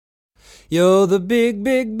You're the big,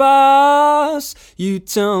 big boss. You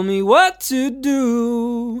tell me what to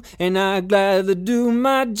do, and I gladly do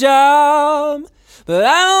my job. But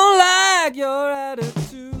I don't like your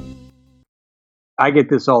attitude. I get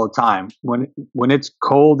this all the time. When it's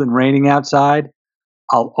cold and raining outside,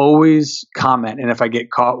 I'll always comment. And if I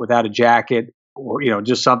get caught without a jacket or,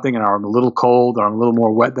 just something and I'm a little cold or I'm a little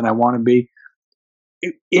more wet than I want to be,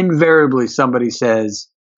 invariably somebody says,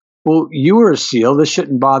 well, you were a SEAL. This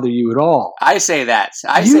shouldn't bother you at all. I say that.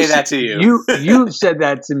 I say that to you. You said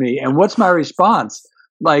that to me. And what's my response?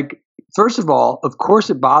 Like, first of all, of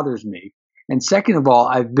course it bothers me. And second of all,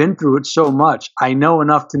 I've been through it so much. I know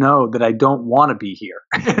enough to know that I don't want to be here.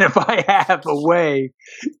 And if I have a way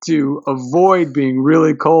to avoid being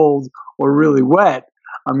really cold or really wet,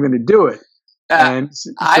 I'm going to do it. And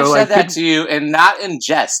I've said that to you, and not in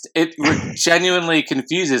jest. It genuinely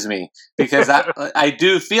confuses me because I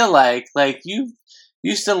do feel like you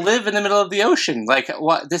used to live in the middle of the ocean. Like,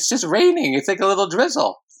 what? It's just raining. It's like a little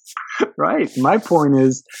drizzle. Right. My point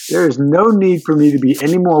is, there is no need for me to be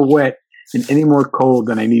any more wet and any more cold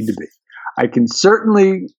than I need to be. I can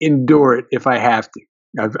certainly endure it if I have to.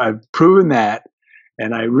 I've proven that.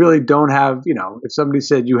 And I really don't have, if somebody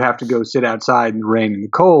said you have to go sit outside in the rain and the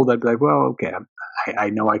cold, I'd be like, well, okay, I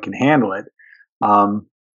know I can handle it.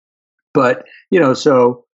 But,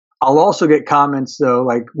 so I'll also get comments, though,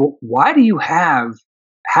 like, well,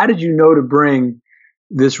 how did you know to bring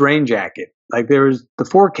this rain jacket? Like the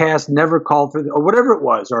forecast never called for, or whatever it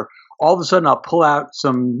was, or all of a sudden I'll pull out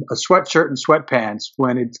a sweatshirt and sweatpants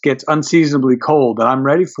when it gets unseasonably cold and I'm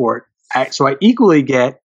ready for it. So I equally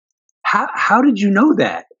get, how did you know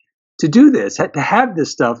that to do this, to have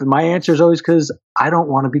this stuff? And my answer is always because I don't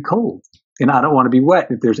want to be cold and I don't want to be wet.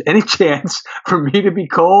 If there's any chance for me to be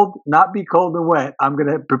cold, not be cold and wet, I'm going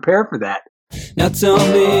to prepare for that. Now tell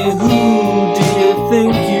me, who do you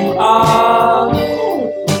think you are?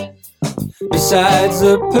 Besides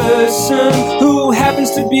the person who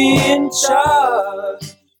happens to be in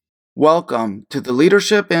charge. Welcome to the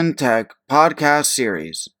Leadership in Tech podcast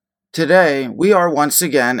series. Today, we are once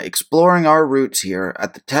again exploring our roots here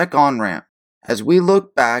at the Tech On-Ramp as we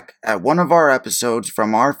look back at one of our episodes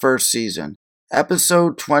from our first season,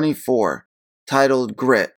 episode 24, titled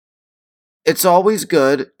Grit. It's always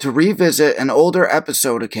good to revisit an older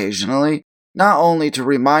episode occasionally, not only to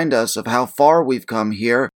remind us of how far we've come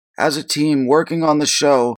here as a team working on the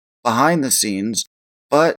show behind the scenes,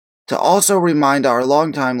 but to also remind our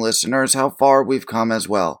longtime listeners how far we've come as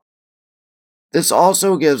well. This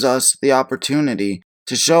also gives us the opportunity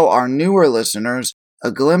to show our newer listeners a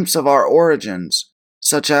glimpse of our origins,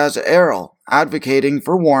 such as Errol advocating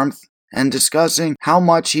for warmth and discussing how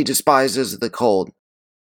much he despises the cold.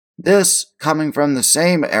 This coming from the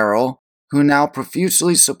same Errol who now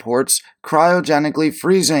profusely supports cryogenically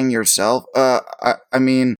freezing yourself,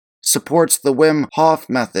 supports the Wim Hof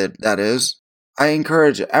method, that is. I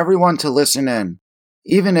encourage everyone to listen in,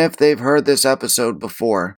 even if they've heard this episode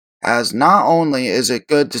before, as not only is it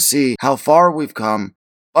good to see how far we've come,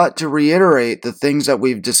 but to reiterate the things that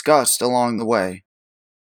we've discussed along the way.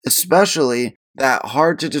 Especially that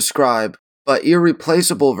hard to describe but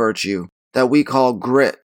irreplaceable virtue that we call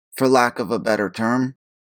grit, for lack of a better term.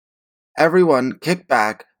 Everyone kick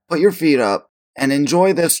back, put your feet up, and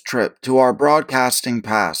enjoy this trip to our broadcasting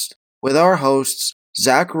past with our hosts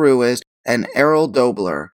Zach Ruiz and Errol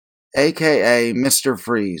Dobler, aka Mr.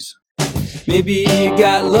 Freeze. Maybe you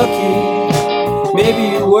got lucky,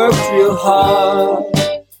 maybe you worked real hard,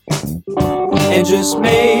 and just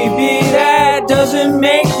maybe that doesn't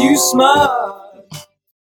make you smart.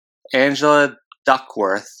 Angela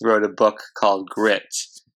Duckworth wrote a book called Grit.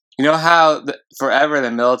 You know how forever the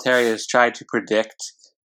military has tried to predict,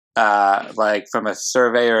 from a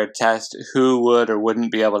survey or a test, who would or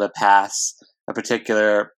wouldn't be able to pass a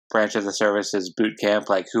particular branch of the service's boot camp,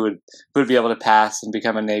 like who would be able to pass and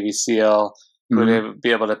become a Navy SEAL, who would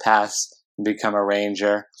be able to pass and become a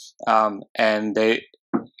Ranger, and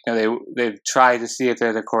they've tried to see if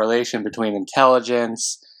there's a correlation between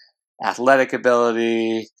intelligence, athletic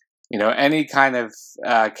ability, any kind of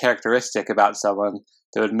characteristic about someone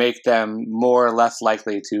that would make them more or less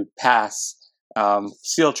likely to pass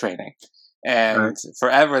SEAL training. And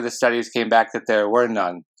forever the studies came back that there were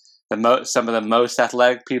none. Some of the most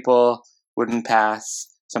athletic people wouldn't pass.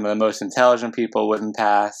 Some of the most intelligent people wouldn't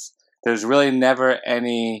pass. There's really never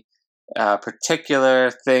any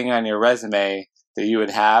particular thing on your resume that you would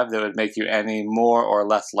have that would make you any more or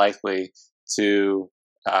less likely to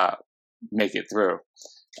make it through.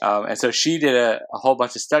 And so she did a whole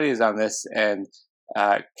bunch of studies on this and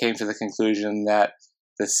came to the conclusion that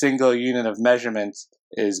the single unit of measurement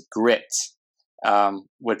is grit.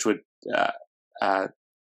 which would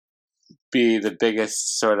be the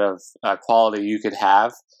biggest sort of quality you could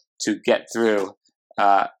have to get through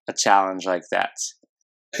a challenge like that.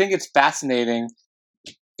 I think it's fascinating.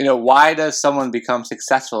 Why does someone become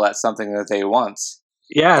successful at something that they want?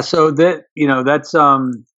 Yeah, so that's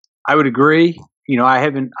I would agree. I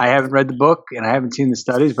haven't read the book and I haven't seen the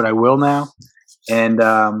studies, but I will now. And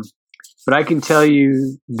but I can tell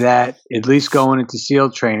you that at least going into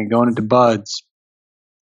SEAL training, going into BUD/S,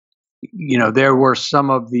 there were some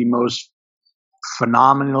of the most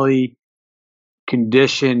phenomenally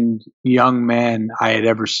conditioned young men I had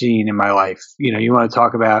ever seen in my life. You want to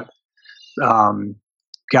talk about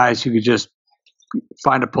guys who could just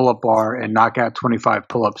find a pull-up bar and knock out 25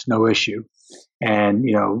 pull-ups, no issue. And,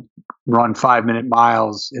 run 5-minute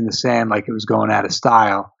miles in the sand like it was going out of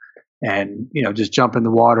style. And, just jump in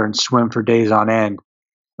the water and swim for days on end.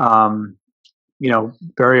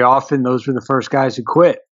 Very often those were the first guys who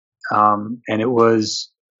quit. And it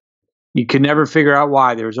was, you could never figure out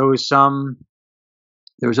why. There was always something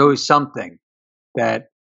that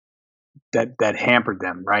hampered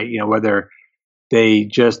them, right? Whether they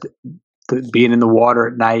just being in the water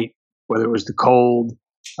at night, whether it was the cold,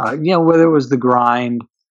 whether it was the grind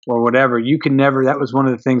or whatever, you can never, that was one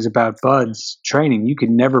of the things about BUD/S training. You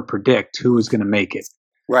can never predict who was going to make it.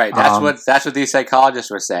 Right. That's what these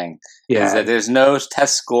psychologists were saying. Yeah. Is that there's no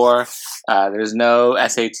test score. There's no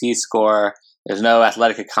SAT score. There's no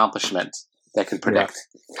athletic accomplishment that could predict.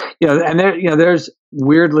 Yeah. And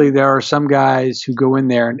there are some guys who go in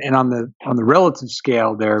there and on the relative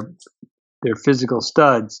scale, they're physical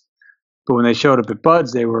studs, but when they showed up at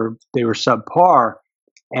BUD/S, they were subpar.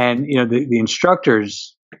 And the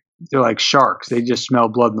instructors, they're like sharks. They just smell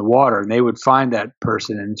blood in the water, and they would find that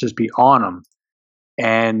person and just be on them.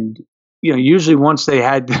 And usually once they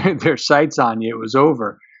had their sights on you, it was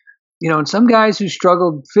over. And some guys who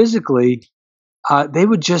struggled physically, they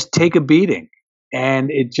would just take a beating, and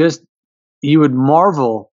you would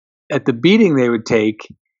marvel at the beating they would take.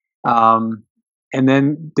 And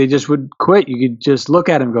then they just would quit. You could just look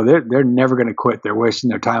at them and go, they're never going to quit. They're wasting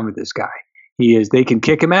their time with this guy. They can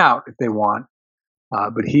kick him out if they want,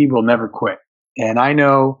 but he will never quit. And I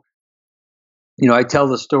know, I tell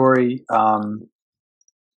the story, look,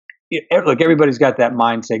 everybody's got that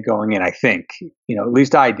mindset going in, I think, at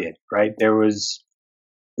least I did, right? There was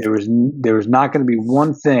not going to be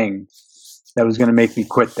one thing that was going to make me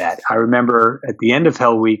quit that. I remember at the end of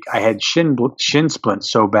Hell Week, I had shin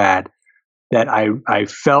splints so bad that I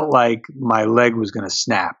felt like my leg was going to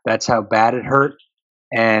snap. That's how bad it hurt.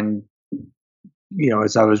 And,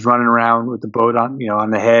 as I was running around with the boat on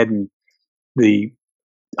the head and the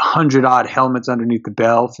 100-odd helmets underneath the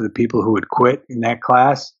bell for the people who would quit in that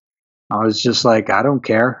class, I was just like, I don't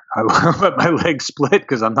care. I let my leg split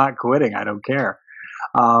because I'm not quitting. I don't care.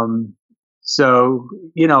 So,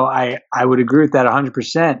 I would agree with that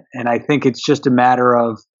 100%. And I think it's just a matter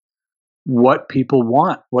of what people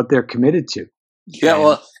want, what they're committed to.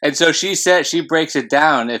 Yeah, and so she said, she breaks it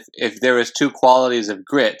down. If there was two qualities of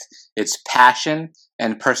grit, it's passion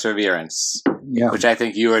and perseverance, which I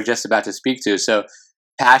think you were just about to speak to. So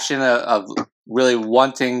passion of really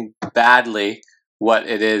wanting badly what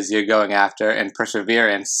it is you're going after, and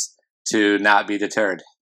perseverance to not be deterred.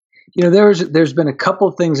 There's been a couple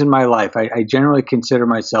of things in my life. I generally consider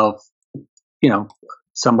myself,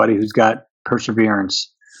 somebody who's got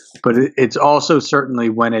perseverance. But it's also certainly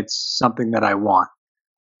when it's something that I want.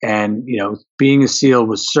 And, being a SEAL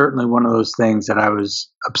was certainly one of those things that I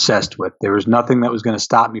was obsessed with. There was nothing that was going to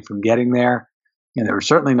stop me from getting there. And there was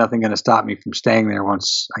certainly nothing going to stop me from staying there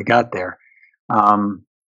once I got there.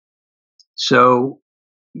 So,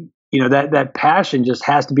 that passion just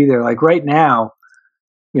has to be there. Like right now,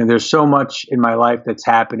 there's so much in my life that's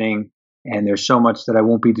happening, and there's so much that I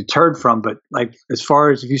won't be deterred from. But like, as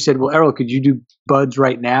far as if you said, well, Errol, could you do BUD/S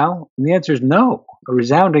right now? And the answer is no, a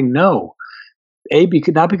resounding no.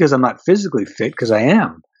 Not because I'm not physically fit, because I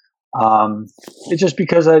am. It's just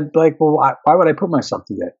because I'd like, well, why would I put myself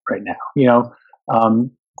through that right now?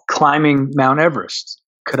 Climbing Mount Everest.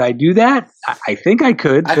 Could I do that? I think I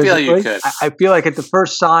could. I feel you could. I feel like at the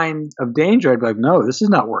first sign of danger, I'd be like, no, this is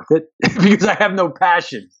not worth it because I have no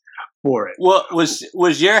passion for it. Well,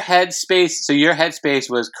 was your headspace, so your headspace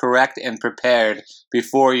was correct and prepared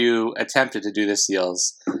before you attempted to do the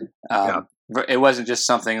SEALs? It wasn't just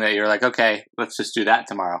something that you're like, okay, let's just do that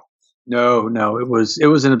tomorrow. No, it was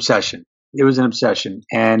an obsession. It was an obsession.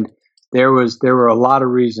 And there were a lot of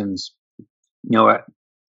reasons,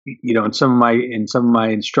 in some of my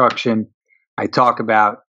instruction, I talk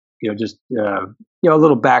about, a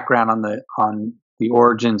little background on the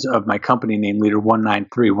origins of my company name Leader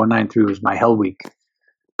 193. 193 was my Hell Week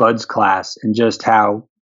Buds class, and just how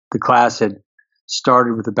the class had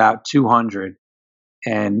started with about 200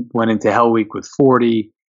 and went into Hell Week with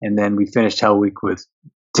 40, and then we finished Hell Week with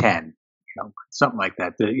 10, something like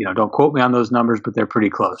that. Don't quote me on those numbers, but they're pretty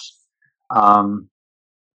close.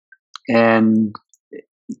 And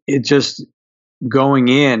it just going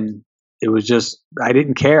in, it was just, I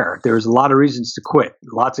didn't care. There was a lot of reasons to quit.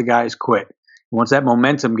 Lots of guys quit. Once that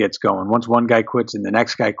momentum gets going, once one guy quits and the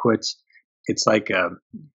next guy quits, it's like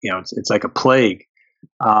it's like a plague.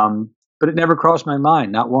 But it never crossed my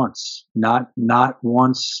mind, not once, not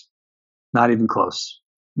once, not even close,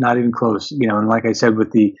 not even close. And like I said,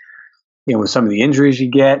 with with some of the injuries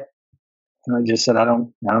you get, I just said, I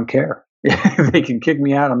don't care. If they can kick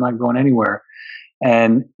me out, I'm not going anywhere.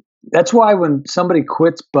 And that's why when somebody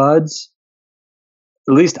quits Buds,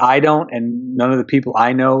 at least I don't, and none of the people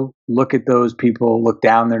I know look at those people, look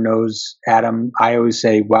down their nose at them. I always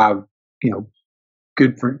say, wow,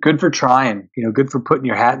 good for trying, good for putting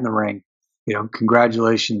your hat in the ring.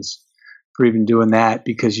 Congratulations for even doing that,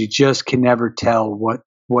 because you just can never tell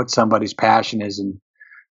what somebody's passion is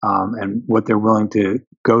and what they're willing to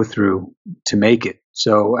go through to make it.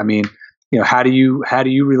 So, I mean, how do you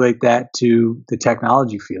relate that to the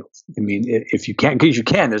technology field? I mean, if you can, because you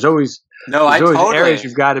can, there's always totally areas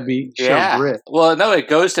you've got to be show grit. Well, no, it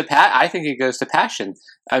goes to I think it goes to passion.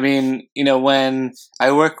 I mean, when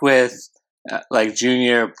I work with like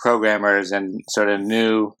junior programmers and sort of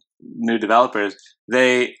new developers,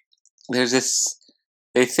 they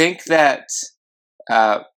think that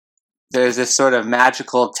there's this sort of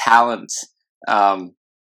magical talent,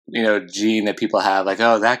 gene that people have, like,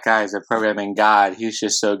 oh, that guy's a programming god, he's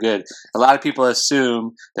just so good. A lot of people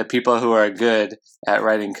assume that people who are good at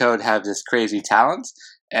writing code have this crazy talent.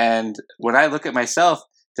 And when I look at myself,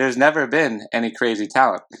 there's never been any crazy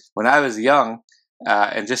talent. When I was young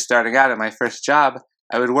and just starting out at my first job,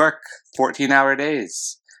 I would work 14-hour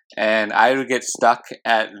days. And I would get stuck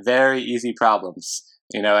at very easy problems,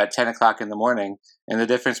 at 10 o'clock in the morning. And the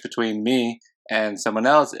difference between me and someone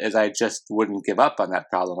else is I just wouldn't give up on that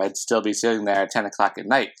problem. I'd still be sitting there at 10 o'clock at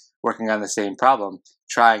night working on the same problem,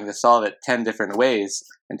 trying to solve it 10 different ways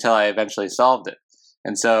until I eventually solved it.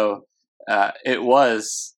 And so it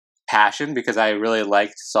was passion, because I really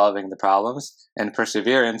liked solving the problems, and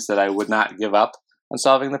perseverance, that I would not give up on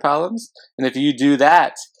solving the problems. And if you do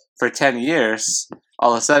that for 10 years,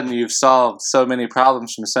 all of a sudden you've solved so many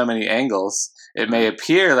problems from so many angles. It may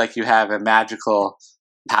appear like you have a magical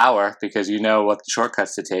power because you know what the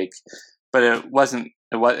shortcuts to take, but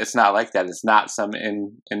it's not like that. It's not some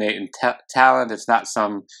innate talent. It's not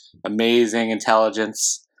some amazing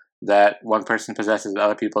intelligence that one person possesses that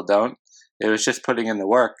other people don't. It was just putting in the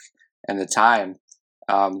work and the time,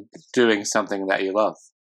 doing something that you love.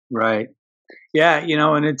 Right. Yeah.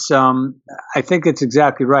 And it's, I think it's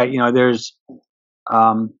exactly right. There's,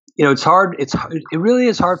 it's hard. It really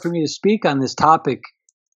is hard for me to speak on this topic,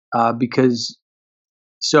 because,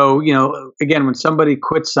 so, again, when somebody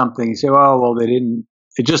quits something, you say, oh, well,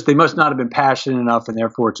 they must not have been passionate enough and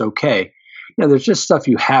therefore it's okay. There's just stuff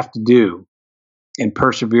you have to do and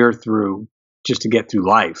persevere through just to get through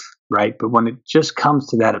life. Right. But when it just comes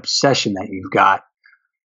to that obsession that you've got,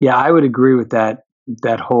 yeah, I would agree with that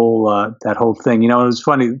whole thing. It was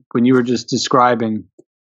funny when you were just describing,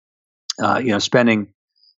 spending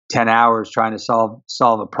 10 hours trying to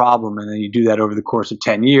solve a problem, and then you do that over the course of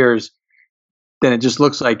 10 years, then it just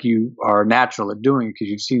looks like you are natural at doing it because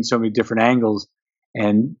you've seen so many different angles.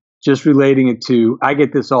 And just relating it to, I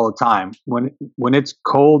get this all the time. When it's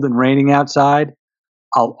cold and raining outside,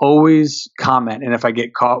 I'll always comment. And if I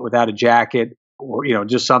get caught without a jacket or,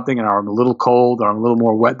 just something, and I'm a little cold or I'm a little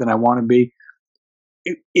more wet than I want to be,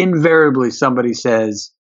 invariably somebody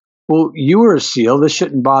says, well, you were a SEAL. This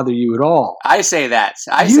shouldn't bother you at all. I say that.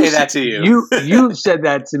 I say that to you. You've said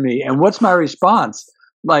that to me. And what's my response?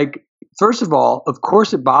 Like, first of all, of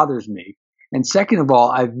course it bothers me. And second of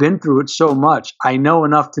all, I've been through it so much, I know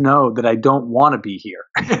enough to know that I don't want to be here.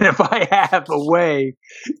 And if I have a way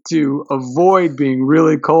to avoid being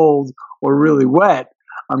really cold or really wet,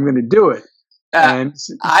 I'm going to do it. And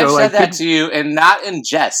so I've said that to you, and not in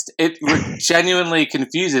jest. It genuinely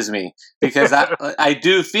confuses me, because I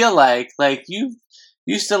do feel like you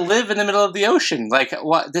used to live in the middle of the ocean. Like,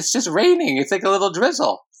 what? It's just raining. It's like a little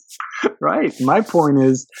drizzle. Right. My point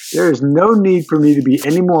is, there is no need for me to be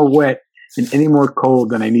any more wet and any more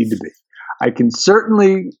cold than I need to be. I can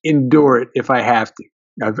certainly endure it if I have to.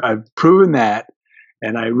 I've proven that.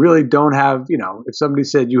 And I really don't have, if somebody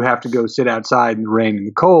said you have to go sit outside in the rain and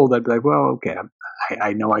the cold, I'd be like, well, okay,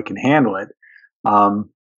 I know I can handle it.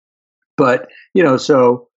 But But,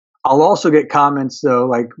 so I'll also get comments though,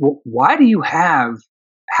 like, well, why do you have,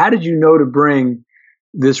 how did you know to bring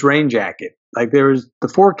this rain jacket? Like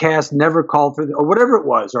the forecast never called for, or whatever it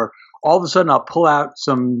was, or all of a sudden I'll pull out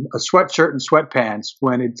a sweatshirt and sweatpants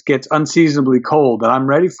when it gets unseasonably cold and I'm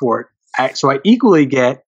ready for it. So I equally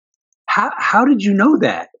get, how did you know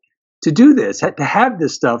that to do this, to have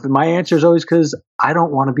this stuff? And my answer is always because I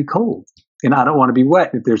don't want to be cold and I don't want to be wet.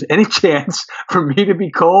 If there's any chance for me to be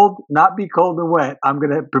cold, not be cold and wet, I'm going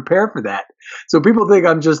to prepare for that. So people think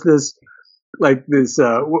I'm just this, like this,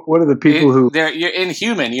 what are the people who... You're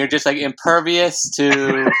inhuman. You're just like impervious to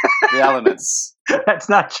the elements. That's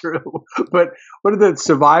not true. But what are the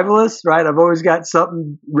survivalists, right? I've always got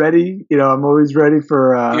something ready. I'm always ready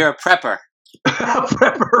for... You're a prepper. A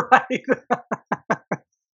prepper, right?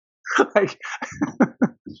 Like,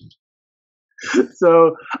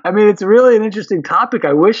 so, I mean, it's really an interesting topic.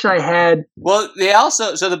 I wish I had... Well,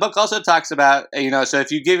 so the book also talks about, so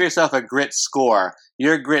if you give yourself a grit score,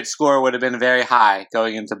 your grit score would have been very high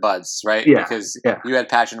going into Buds, right? Yeah. Because you had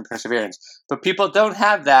passion and perseverance. But people don't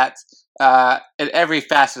have that in every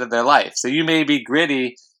facet of their life. So you may be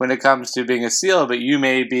gritty when it comes to being a SEAL, but you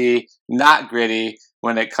may be not gritty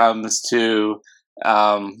when it comes to,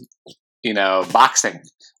 boxing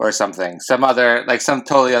or something, some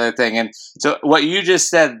totally other thing. And so what you just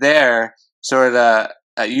said there, sort of,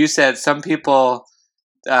 you said some people,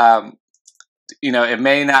 it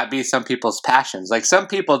may not be some people's passions. Like some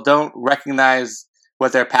people don't recognize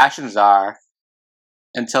what their passions are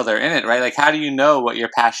until they're in it, right? Like, how do you know what your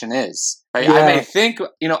passion is, right? Yeah. I may think,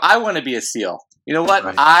 I want to be a SEAL. You know what?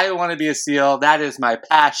 Right. I want to be a SEAL. That is my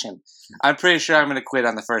passion. I'm pretty sure I'm going to quit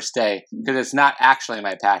on the first day because it's not actually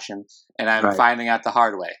my passion, and I'm finding out the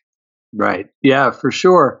hard way. Right. Yeah, for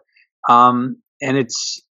sure. And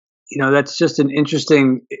it's, that's just an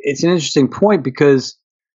interesting point because,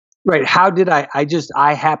 right, how did I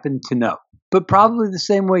happen to know, but probably the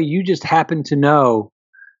same way you just happened to know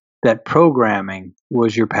that programming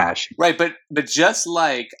was your passion. Right. But just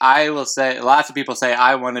like I will say, lots of people say,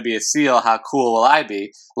 I want to be a SEAL. How cool will I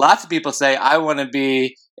be? Lots of people say, I want to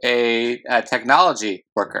be a technology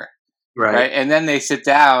worker. Right. And then they sit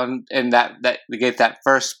down and that they get that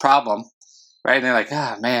first problem. Right. And they're like,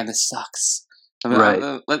 oh man, this sucks.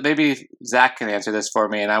 Maybe Zach can answer this for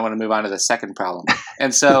me, and I want to move on to the second problem.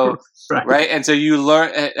 And so, right. And so you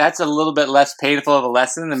learn, that's a little bit less painful of a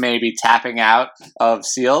lesson than maybe tapping out of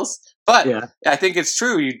SEALs. But I think it's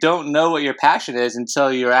true. You don't know what your passion is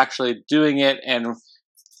until you're actually doing it and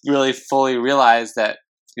really fully realize that,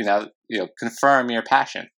 confirm your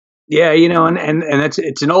passion. Yeah, and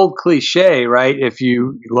it's an old cliche, right? If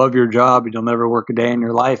you love your job, you'll never work a day in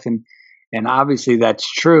your life. And obviously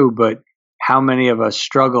that's true, but how many of us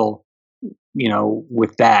struggle,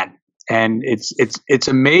 with that? And it's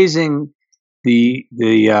amazing the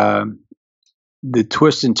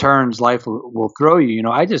twists and turns life will throw you.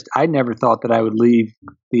 I never thought that I would leave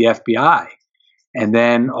the FBI, and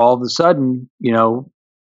then all of a sudden,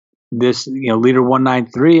 this Leader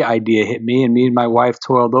 193 idea hit me, and me and my wife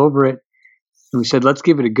toiled over it, and we said, let's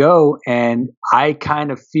give it a go. And I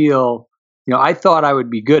kind of feel, I thought I would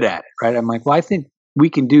be good at it, right? I'm like, well, I think we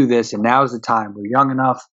can do this, and now's the time. We're young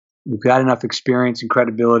enough. We've got enough experience and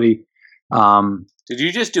credibility. Did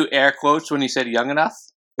you just do air quotes when you said young enough?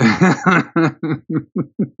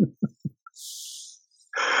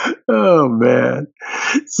 Oh, man.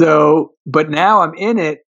 So, but now I'm in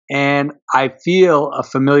it, and I feel a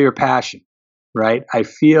familiar passion, right? I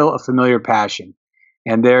feel a familiar passion.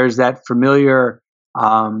 And there's that familiar,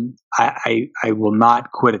 I will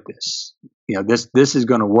not quit at this. This is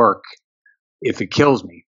going to work if it kills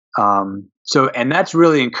me. And that's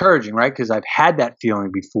really encouraging, right? Because I've had that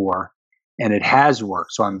feeling before and it has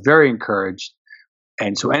worked. So I'm very encouraged.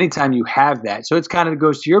 And so anytime you have that, so it's kind of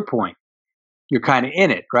goes to your point, you're kind of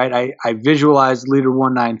in it, right? I visualized Leader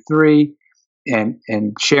 193 and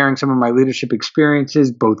sharing some of my leadership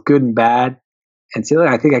experiences, both good and bad, and say, look,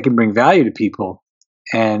 I think I can bring value to people,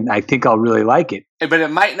 and I think I'll really like it. But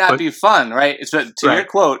it might not be fun, right? So to your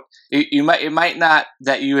quote, it might not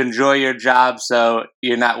that you enjoy your job, so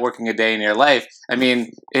you're not working a day in your life. I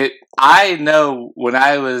mean, I know when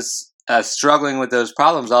I was struggling with those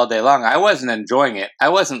problems all day long, I wasn't enjoying it. I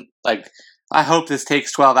wasn't like, I hope this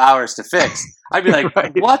takes 12 hours to fix. I'd be like,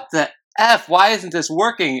 right. What the F? Why isn't this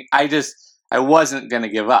working? I wasn't going to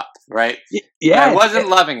give up, right? Yeah, I wasn't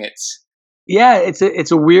loving it. Yeah,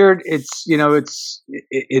 it's a weird. It's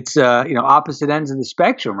opposite ends of the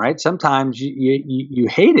spectrum, right? Sometimes you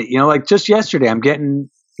hate it. Like just yesterday, I'm getting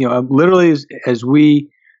literally as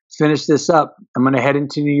we finish this up, I'm going to head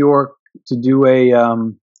into New York to do a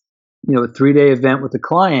 3-day event with a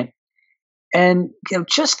client, And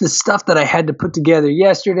just the stuff that I had to put together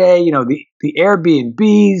yesterday, the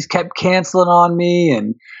Airbnbs kept canceling on me,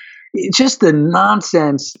 and just the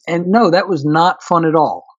nonsense. And no, that was not fun at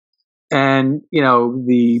all. And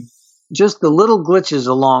just the little glitches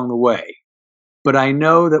along the way. But I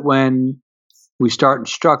know that when we start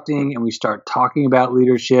instructing and we start talking about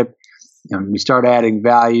leadership and we start adding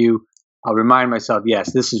value, I'll remind myself,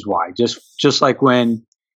 yes, this is why. Just like when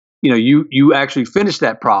you actually finish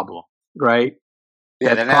that problem, right?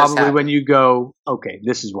 Yeah, that's probably when you go, okay,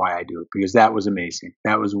 this is why I do it, because that was amazing.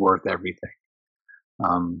 That was worth everything.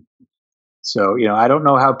 So I don't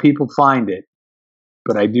know how people find it,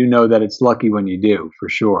 but I do know that it's lucky when you do, for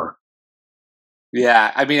sure.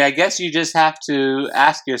 Yeah, I mean, I guess you just have to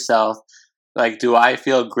ask yourself, like, do I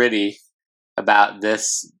feel gritty about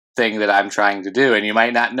this thing that I'm trying to do? And you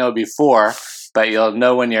might not know before, but you'll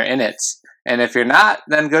know when you're in it. And if you're not,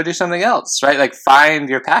 then go do something else, right? Like, find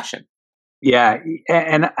your passion. Yeah,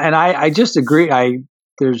 and I just agree.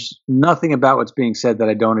 There's nothing about what's being said that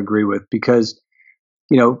I don't agree with, because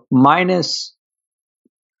minus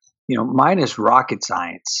rocket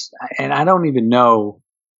science, and I don't even know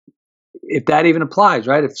if that even applies,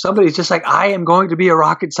 right? If somebody's just like, I am going to be a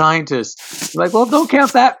rocket scientist, like, well, don't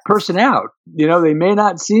count that person out. They may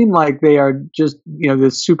not seem like they are just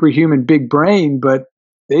this superhuman big brain, but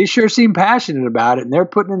they sure seem passionate about it, and they're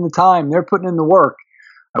putting in the time, they're putting in the work.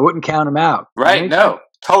 I wouldn't count them out. Right? No,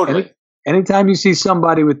 totally. Anytime you see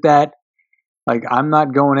somebody with that, like, I'm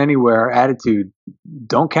not going anywhere attitude,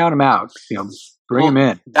 don't count them out. Bring them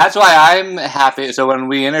in. That's why I'm happy. So when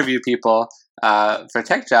we interview people for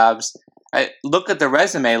tech jobs, I look at the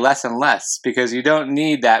resume less and less, because you don't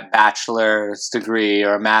need that bachelor's degree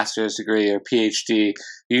or a master's degree or PhD.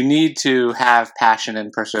 You need to have passion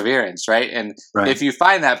and perseverance, right? And if you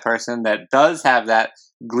find that person that does have that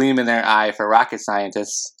gleam in their eye for rocket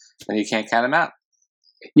scientists, then you can't count them out.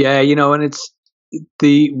 Yeah, and it's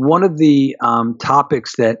one of the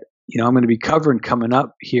topics that I'm going to be covering coming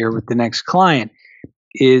up here with the next client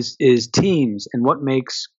is teams and what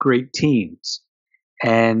makes great teams.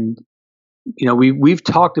 And we've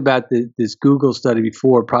talked about this Google study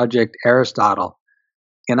before, Project Aristotle,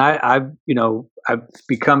 and I've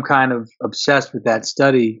become kind of obsessed with that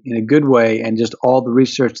study in a good way, and just all the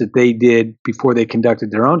research that they did before they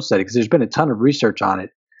conducted their own study, because there's been a ton of research on it.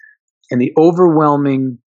 And the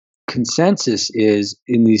overwhelming consensus is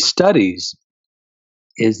in these studies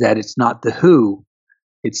is that it's not the who,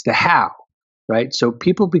 it's the how, right? So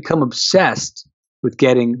people become obsessed with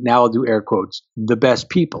getting, now I'll do air quotes, the best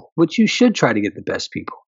people, which you should try to get the best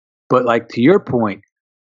people. But like, to your point,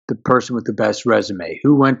 the person with the best resume,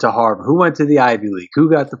 who went to Harvard, who went to the Ivy League, who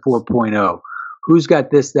got the 4.0, who's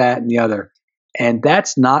got this, that, and the other. And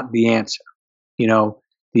that's not the answer.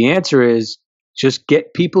 The answer is just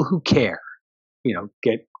get people who care,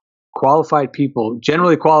 get qualified people,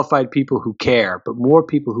 generally qualified people who care, but more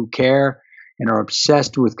people who care and are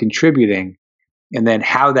obsessed with contributing. And then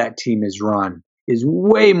how that team is run is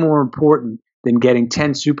way more important than getting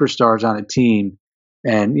 10 superstars on a team.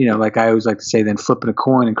 And, like I always like to say, then flipping a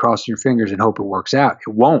coin and crossing your fingers and hope it works out.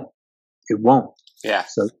 It won't. Yeah.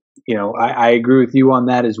 So, I agree with you on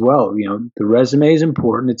that as well. The resume is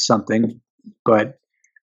important. It's something, but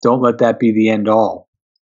don't let that be the end all.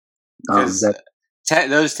 Those 10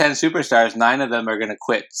 superstars, 9 of them are going to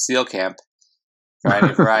quit SEAL camp for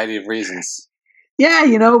any variety of reasons. Yeah,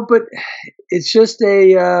 but it's just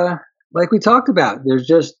like we talked about,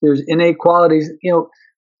 there's innate qualities.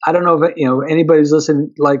 I don't know if anybody's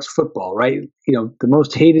listening likes football, right? The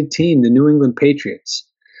most hated team, the New England Patriots.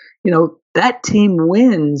 That team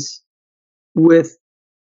wins with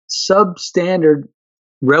substandard,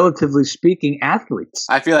 relatively speaking, athletes.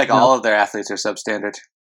 I feel like all of their athletes are substandard.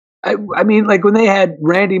 I mean, like when they had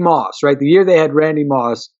Randy Moss, right? The year they had Randy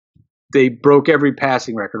Moss, they broke every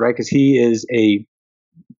passing record, right? Because he is a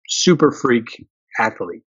super freak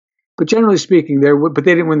athlete. But generally speaking, but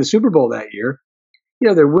they didn't win the Super Bowl that year.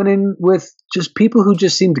 They're winning with just people who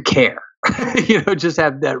just seem to care. Just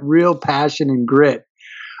have that real passion and grit.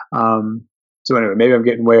 So anyway, maybe I'm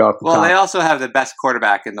getting way off the top. Well, they also have the best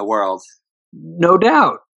quarterback in the world. No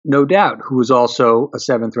doubt, who was also a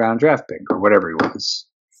 7th round draft pick or whatever he was.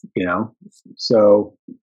 So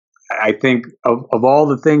I think of all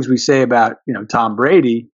the things we say about Tom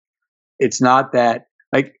Brady, it's not that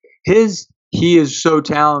like he is so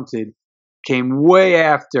talented came way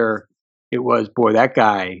after it was, boy, that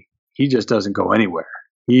guy, he just doesn't go anywhere.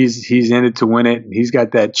 He's in it to win it. He's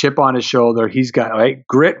got that chip on his shoulder. He's got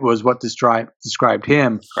grit was what described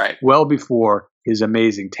him well before his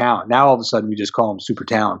amazing talent. Now all of a sudden we just call him super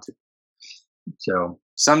talented. So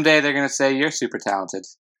someday they're going to say you're super talented.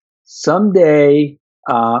 someday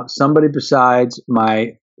somebody besides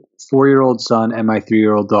my 4-year-old son and my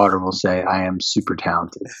 3-year-old daughter will say I am super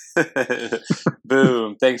talented.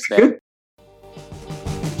 Boom. Thanks, man. Good.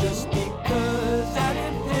 Just because I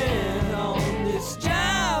depend on this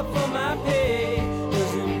job for my pay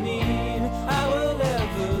doesn't mean I will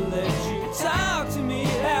ever let you talk to me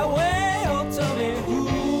that way. Oh, tell me,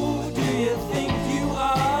 who do you think you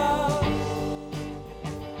are?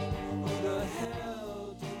 Who the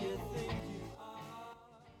hell do you think you are?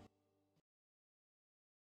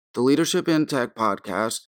 The Leadership in Tech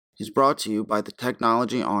podcast is brought to you by the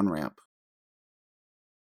Technology On-Ramp.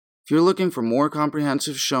 If you're looking for more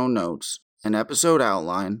comprehensive show notes, an episode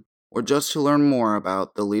outline, or just to learn more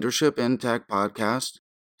about the Leadership in Tech podcast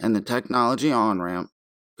and the Technology On-Ramp,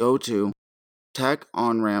 go to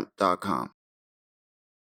techonramp.com.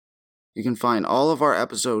 You can find all of our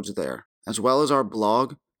episodes there, as well as our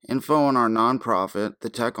blog, info on our nonprofit,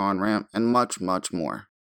 the Tech On-Ramp, and much, much more.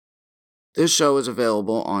 This show is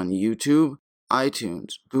available on YouTube,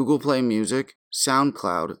 iTunes, Google Play Music,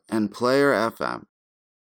 SoundCloud, and Player FM.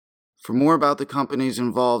 For more about the companies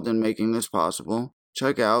involved in making this possible,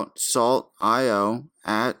 check out Salt.io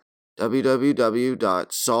at www.salt.io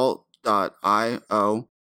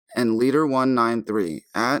and Leader193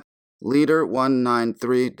 at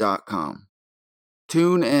Leader193.com.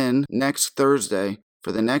 Tune in next Thursday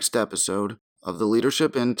for the next episode of the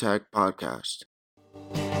Leadership in Tech podcast.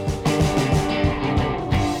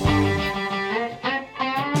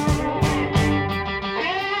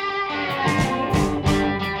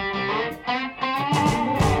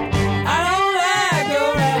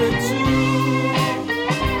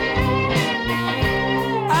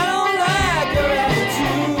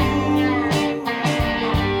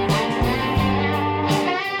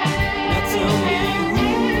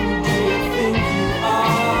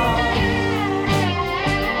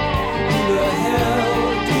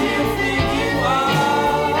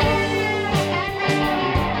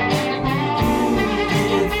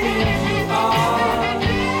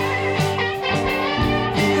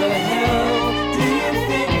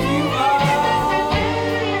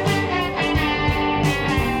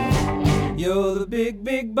 You're the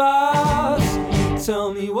big boss. You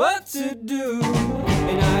tell me what to do,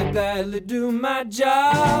 and I gladly do my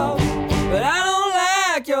job. But I don't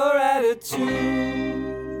like your attitude.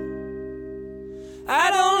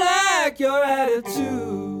 I don't like your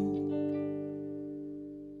attitude.